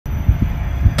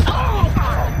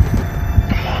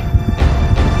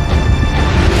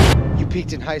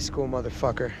peaked in high school,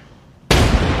 motherfucker.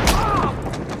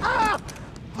 Oh,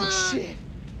 shit.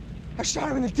 I shot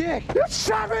him in the dick. You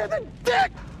shot me in the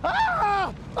dick!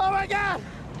 Oh my God!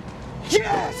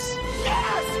 Yes!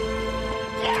 Yes!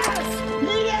 Yes!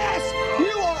 Yes!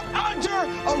 You are under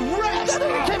arrest!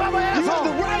 That came out my asshole! You have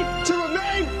the right to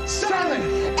remain silent!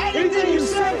 Anything you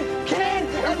say can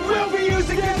and will be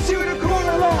used against you in a court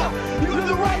of law! You have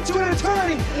the right to an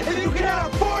attorney! If you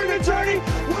cannot afford an attorney,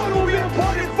 one will be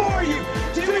appointed for you!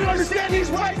 Do you understand these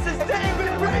rights as they have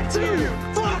been read to you?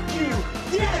 Fuck you!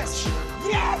 Yes!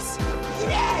 Yes!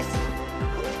 Yes!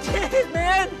 We did it,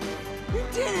 man! We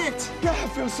did it! God, I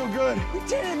feel so good. We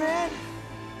did it, man!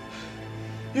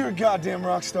 You're a goddamn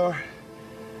rock star.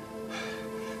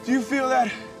 Do you feel that?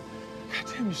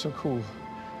 God damn, you're so cool.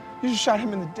 You just shot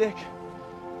him in the dick.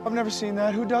 I've never seen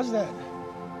that. Who does that?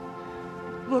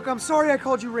 Look, I'm sorry I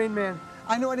called you Rain Man.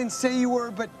 I know I didn't say you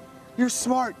were, but you're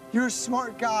smart. You're a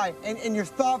smart guy, and you're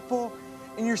thoughtful,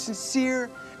 and you're sincere,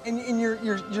 and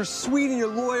you're sweet and you're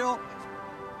loyal.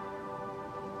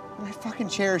 And I fucking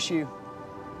cherish you.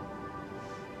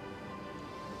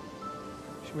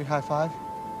 Should we high five?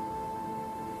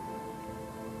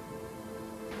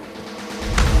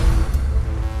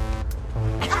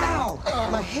 Ow!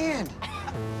 My hand!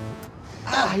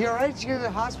 Ah, you all right? Did you go to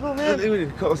the hospital, man? We need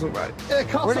to call somebody. Yeah,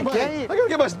 call somebody. I gotta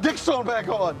get my dick sewn back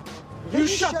on. You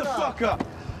shut the fuck up.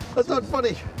 That's not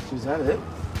funny. Is that it?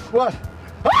 What?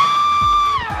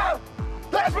 Ah!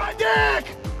 That's my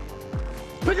dick!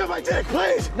 Pick up my dick,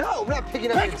 please! No, we're not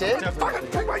picking up your dick. Fucking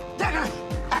pick my dick up!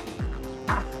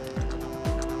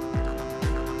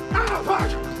 Ah,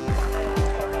 fuck!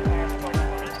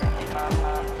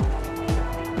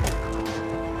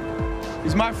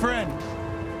 He's my friend.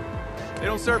 They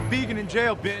don't serve vegan in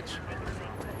jail, bitch.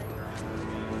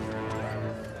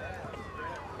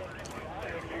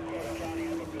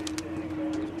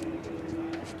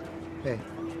 Hey.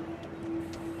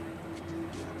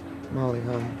 Molly,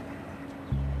 I'm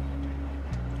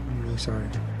really sorry.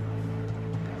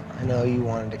 I know you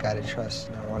wanted a guy to trust,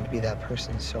 and I wanted to be that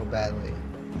person so badly.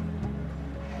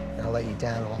 And I let you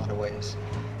down in a lot of ways.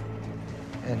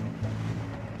 And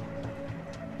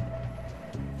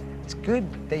it's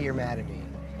good that you're mad at me.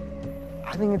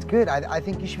 I think it's good. I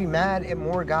think you should be mad at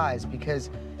more guys because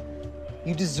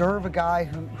you deserve a guy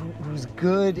who's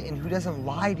good and who doesn't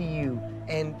lie to you.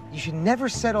 And you should never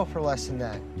settle for less than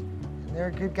that. And there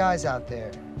are good guys out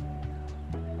there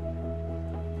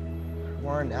who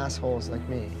aren't assholes like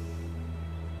me.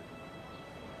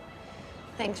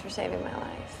 Thanks for saving my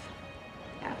life,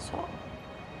 asshole.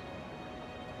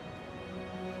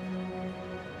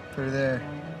 Put her there,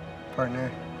 partner.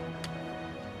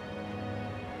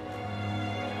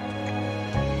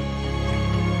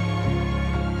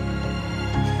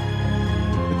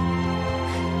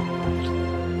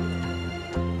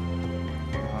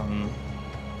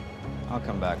 I'll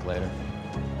come back later.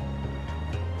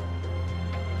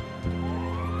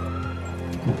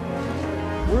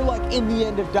 We're like in the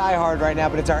end of Die Hard right now,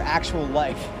 but it's our actual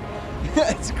life.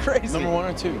 It's crazy. Number 1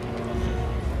 or 2?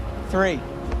 3.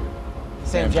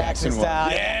 Sam Jackson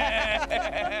style.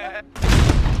 Yeah!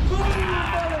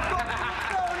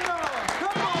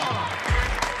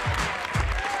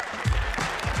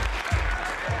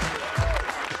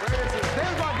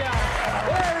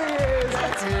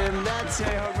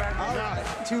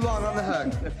 Too long on the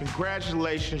hook.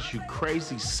 Congratulations, you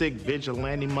crazy, sick,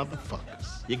 vigilante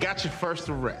motherfuckers. You got your first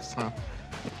arrest, huh?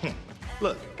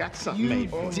 Look, got something made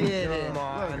for you. You did it.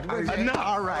 Enough.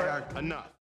 All right. Enough.